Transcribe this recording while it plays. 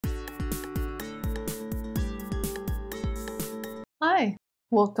Hi,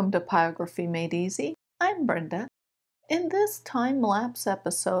 welcome to Pyrography Made Easy. I'm Brenda. In this time-lapse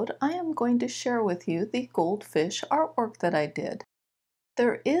episode, I am going to share with you the goldfish artwork that I did.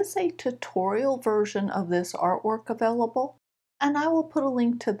 There is a tutorial version of this artwork available, and I will put a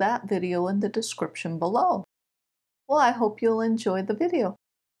link to that video in the description below. Well, I hope you'll enjoy the video.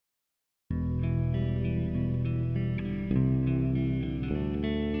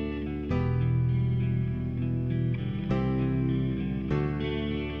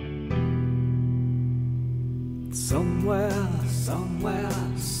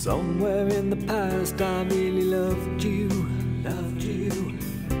 Somewhere in the past I really loved you.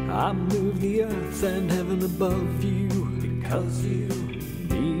 I moved the earth and heaven above you, because you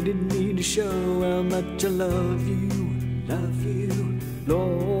needed me to show how much I love you.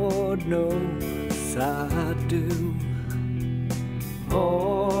 Lord knows I do.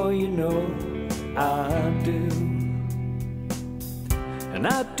 Oh, you know I do. And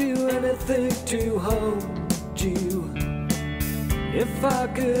I'd do anything to hold you, if I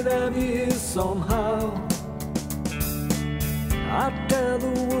could have you somehow. I'd tear the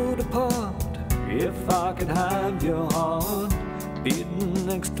world apart, if I could have your heart beating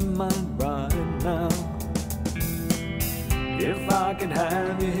next to mine right now. If I could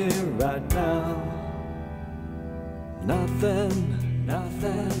have you here right now. Nothing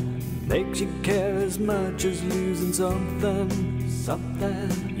makes you care as much as losing something.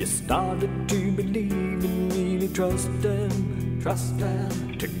 You started to believe in me, to trusting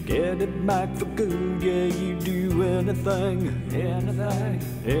to get it back for good. Yeah, you do anything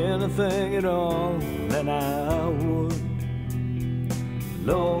at all, and I would.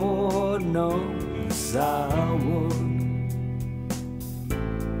 Lord knows I would.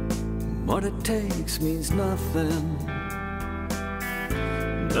 What it takes means nothing.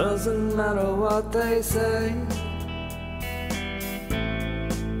 Doesn't matter what they say.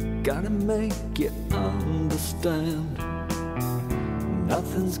 Gotta make you understand.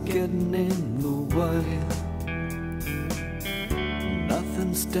 Nothing's getting in the way.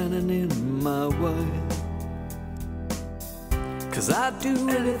 Nothing's standing in my way. 'Cause I'd do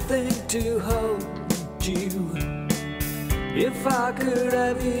anything to hold you, if I could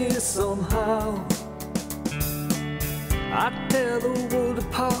have you somehow. I'd tear the world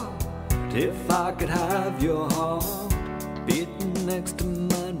apart, if I could have your heart beating next to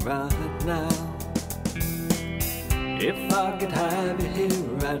mine right now. If I could have you here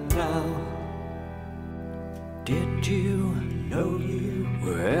right now. Did you know you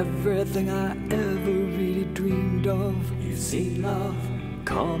were everything I ever really dreamed of? You see love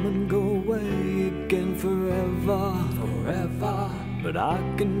come and go away again forever. But I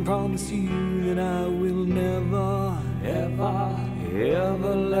can promise you that I will never,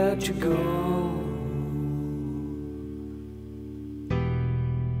 ever let you go.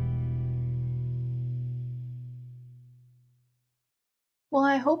 Well,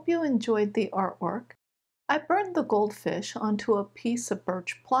 I hope you enjoyed the artwork. I burned the goldfish onto a piece of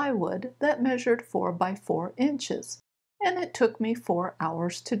birch plywood that measured 4 by 4 inches, and it took me 4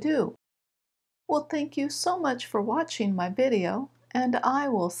 hours to do. Well, thank you so much for watching my video, and I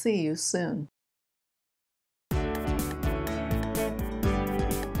will see you soon.